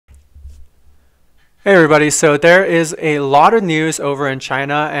Hey everybody, so there is a lot of news over in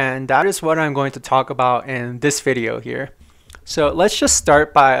China, and that is what I'm going to talk about in this video here. So let's just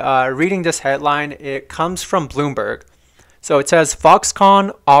start by reading this headline. It comes from Bloomberg. So it says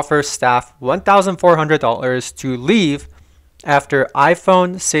FoxConn offers staff $1,400 to leave after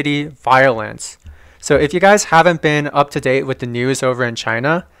iPhone city violence. So if you guys haven't been up to date with the news over in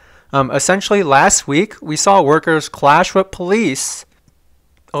China, essentially last week we saw workers clash with police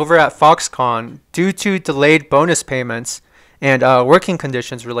over at FoxConn due to delayed bonus payments and working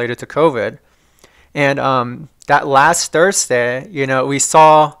conditions related to COVID. And that last Thursday, we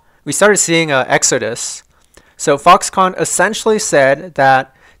started seeing an exodus. So FoxConn essentially said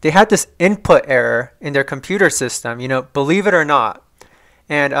that they had this input error in their computer system, believe it or not.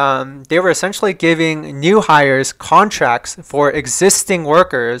 And they were essentially giving new hires contracts for existing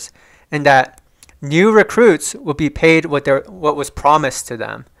workers, and that new recruits would be paid what was promised to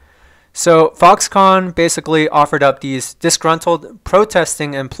them. So FoxConn basically offered up these disgruntled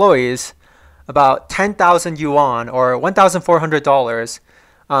protesting employees about 10,000 yuan or $1,400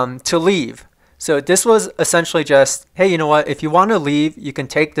 to leave. So this was essentially just, hey, you know what? If you want to leave, you can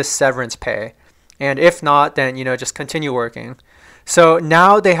take this severance pay. And if not, then, just continue working. So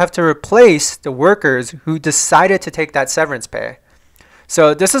now they have to replace the workers who decided to take that severance pay.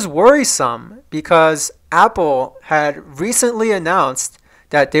 So this is worrisome because Apple had recently announced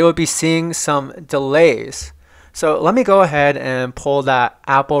that they would be seeing some delays. So let me go ahead and pull that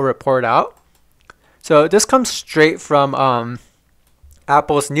Apple report out. So this comes straight from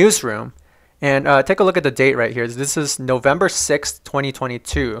Apple's newsroom. And take a look at the date right here. This is November 6th,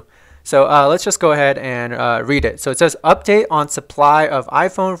 2022. So let's just go ahead and read it. So it says, update on supply of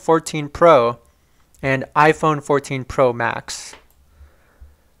iPhone 14 Pro and iPhone 14 Pro Max.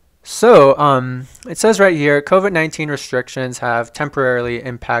 So it says right here, COVID-19 restrictions have temporarily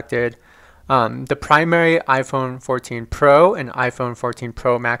impacted the primary iPhone 14 Pro and iPhone 14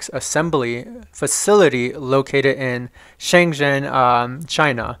 Pro Max assembly facility located in Shenzhen,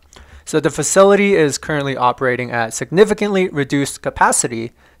 China. So the facility is currently operating at significantly reduced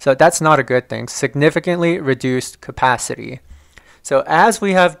capacity. So that's not a good thing, significantly reduced capacity. So as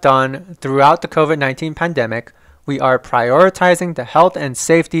we have done throughout the COVID-19 pandemic, we are prioritizing the health and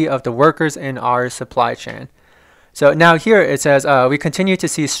safety of the workers in our supply chain. So now here it says we continue to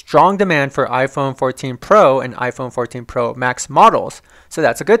see strong demand for iPhone 14 Pro and iPhone 14 Pro Max models. So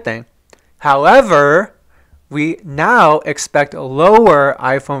that's a good thing. However, we now expect lower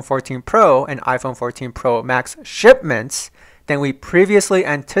iPhone 14 Pro and iPhone 14 Pro Max shipments than we previously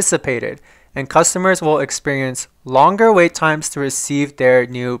anticipated, and customers will experience longer wait times to receive their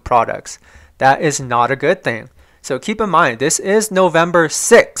new products. That is not a good thing. So keep in mind, this is November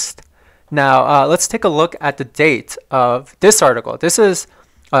 6th. Now, let's take a look at the date of this article. This is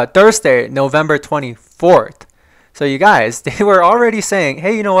Thursday, November 24th. So you guys, they were already saying,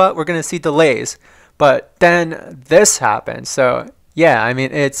 hey, you know what? We're going to see delays. But then this happened. So yeah, I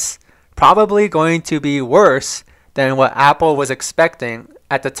mean, it's probably going to be worse than what Apple was expecting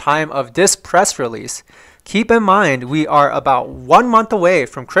at the time of this press release. Keep in mind, we are about 1 month away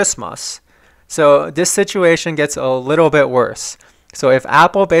from Christmas. So this situation gets a little bit worse. So if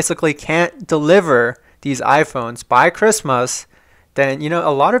Apple basically can't deliver these iPhones by Christmas, then,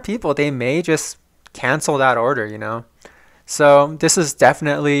 a lot of people, they may just cancel that order, So this is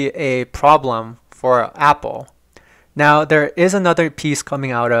definitely a problem for Apple. Now, there is another piece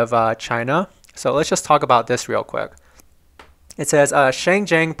coming out of China. So let's just talk about this real quick. It says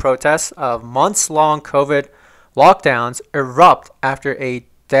Shenzhen protests of months-long COVID lockdowns erupt after a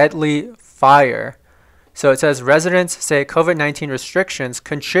deadly fire. So it says residents say COVID-19 restrictions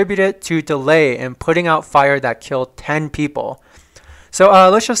contributed to delay in putting out fire that killed 10 people. So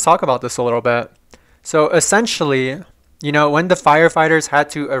let's just talk about this a little bit. So essentially, when the firefighters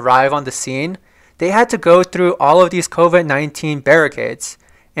had to arrive on the scene, they had to go through all of these COVID-19 barricades.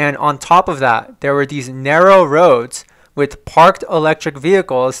 And on top of that, there were these narrow roads with parked electric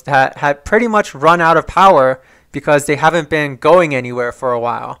vehicles that had pretty much run out of power because they haven't been going anywhere for a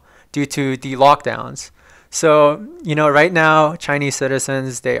while due to the lockdowns. So, right now, Chinese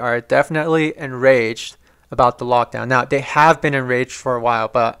citizens, they are definitely enraged about the lockdown. Now, they have been enraged for a while,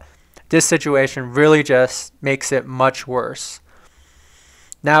 but this situation really just makes it much worse.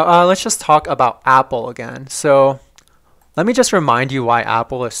 Now, let's just talk about Apple again. So let me just remind you why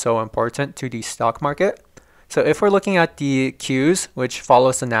Apple is so important to the stock market. So if we're looking at the Qs, which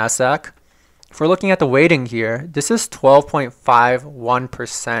follows the NASDAQ, if we're looking at the weighting here, this is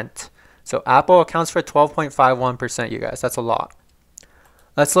 12.51%. So Apple accounts for 12.51%, you guys. That's a lot.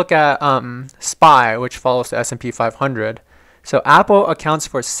 Let's look at SPY, which follows the S&P 500. So Apple accounts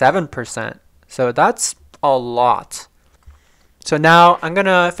for 7%. So that's a lot. So now I'm going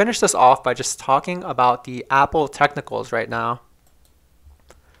to finish this off by just talking about the Apple technicals right now.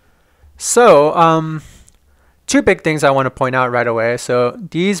 So two big things I want to point out right away. So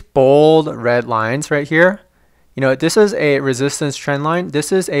these bold red lines right here, this is a resistance trend line.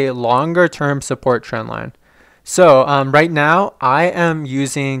 This is a longer term support trend line. So right now I am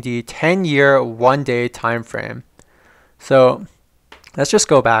using the 10-year 1-day time frame. So let's just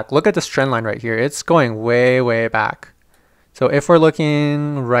go back. Look at this trend line right here. It's going way, way back. So if we're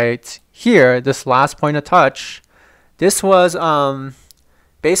looking right here, this last point of touch, this was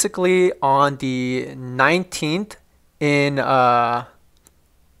basically on the 19th in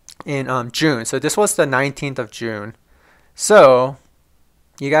June. So this was the 19th of June. So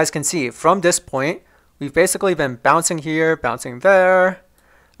you guys can see from this point, we've basically been bouncing here, bouncing there.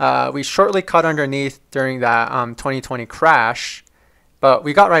 We shortly cut underneath during that 2020 crash, but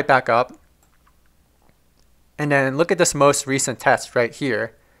we got right back up. And then look at this most recent test right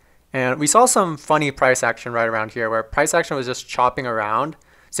here. And we saw some funny price action right around here where price action was just chopping around.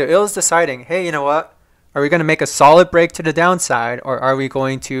 So it was deciding, hey, you know what? Are we going to make a solid break to the downside, or are we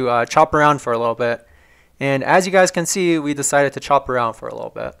going to chop around for a little bit? And as you guys can see, we decided to chop around for a little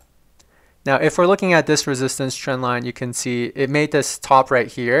bit. Now, if we're looking at this resistance trend line, you can see it made this top right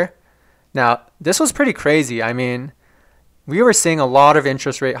here. Now, this was pretty crazy. I mean, we were seeing a lot of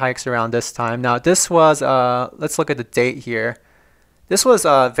interest rate hikes around this time. Now, this was, let's look at the date here. This was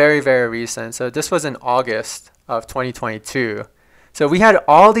very, very recent. So this was in August of 2022. So we had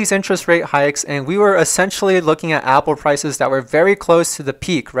all these interest rate hikes, and we were essentially looking at Apple prices that were very close to the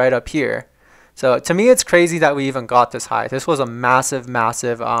peak right up here. So to me, it's crazy that we even got this high. This was a massive,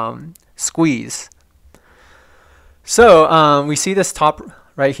 massive squeeze. So we see this top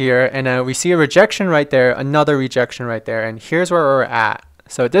right here, and we see a rejection right there, another rejection right there, and here's where we're at.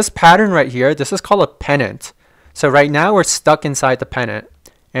 So this pattern right here, this is called a pennant. So right now we're stuck inside the pennant,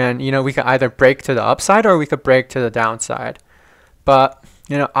 and we could either break to the upside or we could break to the downside. But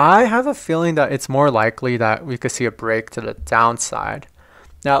I have a feeling that it's more likely that we could see a break to the downside.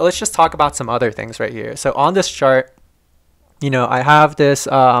 Now let's just talk about some other things right here. So on this chart, I have this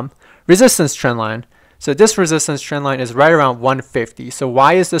resistance trend line. So this resistance trend line is right around 150. So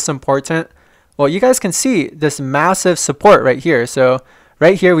why is this important? Well, you guys can see this massive support right here. So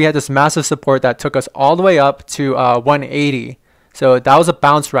right here, we had this massive support that took us all the way up to 180. So that was a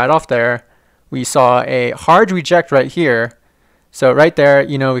bounce right off there. We saw a hard reject right here. So right there,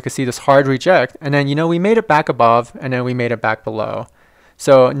 we could see this hard reject. And then, we made it back above, and then we made it back below.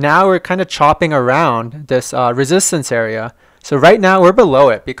 So now we're kind of chopping around this resistance area. So right now we're below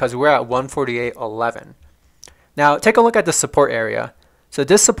it because we're at 148.11. Now take a look at the support area. So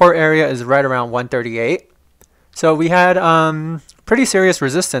this support area is right around 138. So we had pretty serious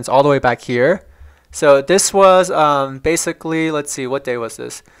resistance all the way back here. So this was basically, let's see, what day was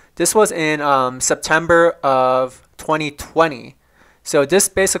this? This was in September of 2020. So this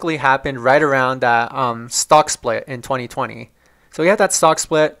basically happened right around that stock split in 2020. So we had that stock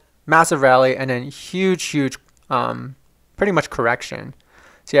split, massive rally, and then huge, pretty much correction.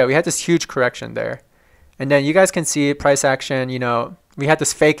 So yeah, we had this huge correction there. And then you guys can see price action, we had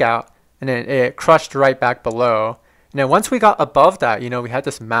this fake out, and then it crushed right back below. And then once we got above that, we had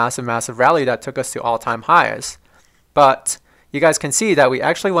this massive rally that took us to all-time highs. But you guys can see that we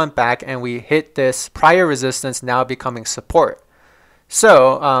actually went back and we hit this prior resistance now becoming support.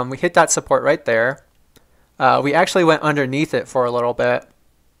 So we hit that support right there. We actually went underneath it for a little bit,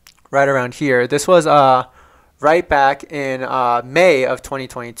 right around here. This was right back in May of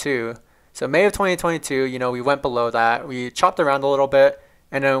 2022. So May of 2022, we went below that. We chopped around a little bit,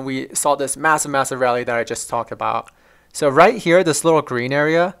 and then we saw this massive rally that I just talked about. So right here, this little green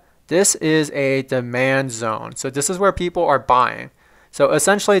area, this is a demand zone. So this is where people are buying. So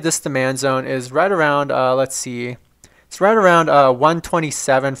essentially, this demand zone is right around, let's see, it's right around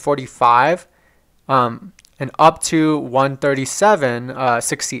 127.45. And up to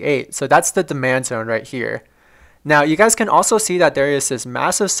 137.68. So that's the demand zone right here. Now you guys can also see that there is this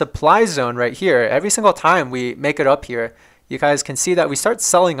massive supply zone right here. Every single time we make it up here, you guys can see that we start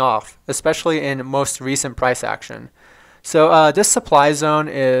selling off, especially in most recent price action. So this supply zone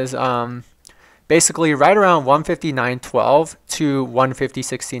is basically right around 159.12 to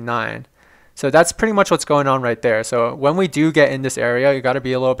 150.69. So that's pretty much what's going on right there. So when we do get in this area, you got to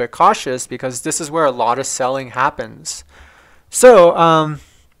be a little bit cautious because this is where a lot of selling happens. So,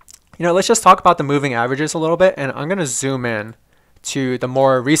 let's just talk about the moving averages a little bit, and I'm going to zoom in to the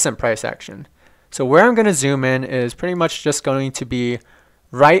more recent price action. So where I'm going to zoom in is pretty much just going to be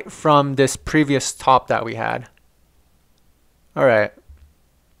right from this previous top that we had. All right.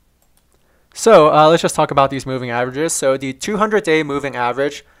 So let's just talk about these moving averages. So the 200-day moving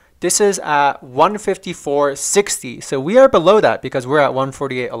average, this is at 154.60. So we are below that because we're at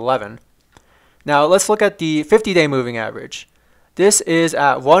 148.11. Now let's look at the 50-day moving average. This is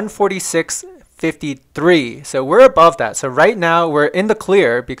at 146.53. So we're above that. So right now we're in the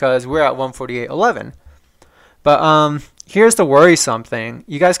clear because we're at 148.11. But here's the worrisome thing.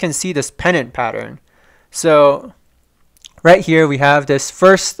 You guys can see this pennant pattern. So right here we have this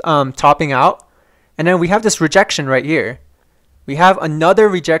first topping out, and then we have this rejection right here. We have another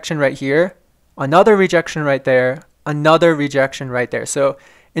rejection right here, another rejection right there, another rejection right there. So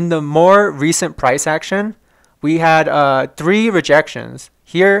in the more recent price action, we had 3 rejections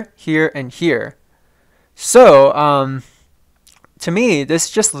here, here, and here. So to me, this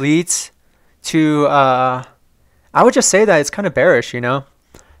just leads to I would just say that it's kind of bearish, you know.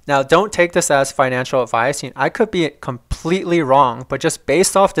 Now, don't take this as financial advice. I could be completely wrong, but just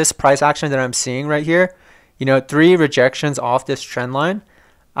based off this price action that I'm seeing right here, 3 rejections off this trend line,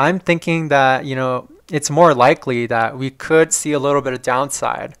 I'm thinking that, it's more likely that we could see a little bit of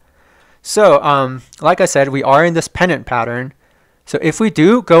downside. So, like I said, we are in this pennant pattern. So if we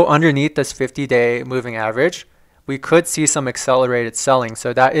do go underneath this 50-day moving average, we could see some accelerated selling.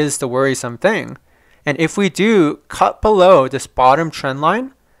 So that is the worrisome thing. And if we do cut below this bottom trend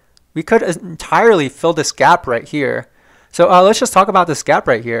line, we could entirely fill this gap right here. So let's just talk about this gap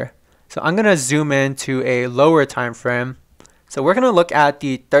right here. So I'm going to zoom in to a lower time frame. So we're going to look at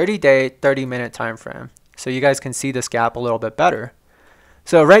the 30-day, 30-minute time frame. So you guys can see this gap a little bit better.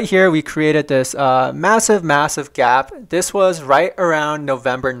 So right here, we created this massive gap. This was right around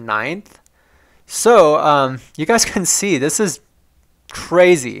November 9th. So you guys can see this is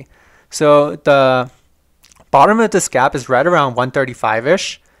crazy. So the bottom of this gap is right around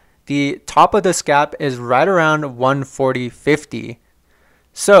 135-ish. The top of this gap is right around 140.50.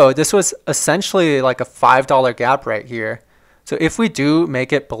 So this was essentially like a $5 gap right here. So if we do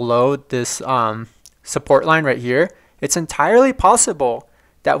make it below this support line right here, it's entirely possible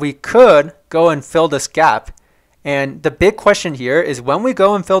that we could go and fill this gap. And the big question here is, when we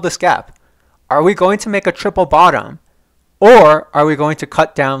go and fill this gap, are we going to make a triple bottom? Or are we going to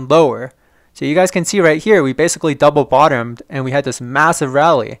cut down lower? So you guys can see right here, we basically double bottomed and we had this massive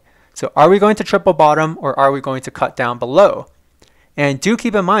rally. So are we going to triple bottom, or are we going to cut down below? And do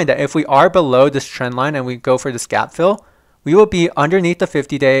keep in mind that if we are below this trend line and we go for this gap fill, we will be underneath the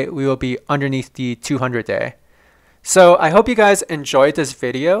 50-day, we will be underneath the 200-day. So I hope you guys enjoyed this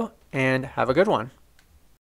video and have a good one.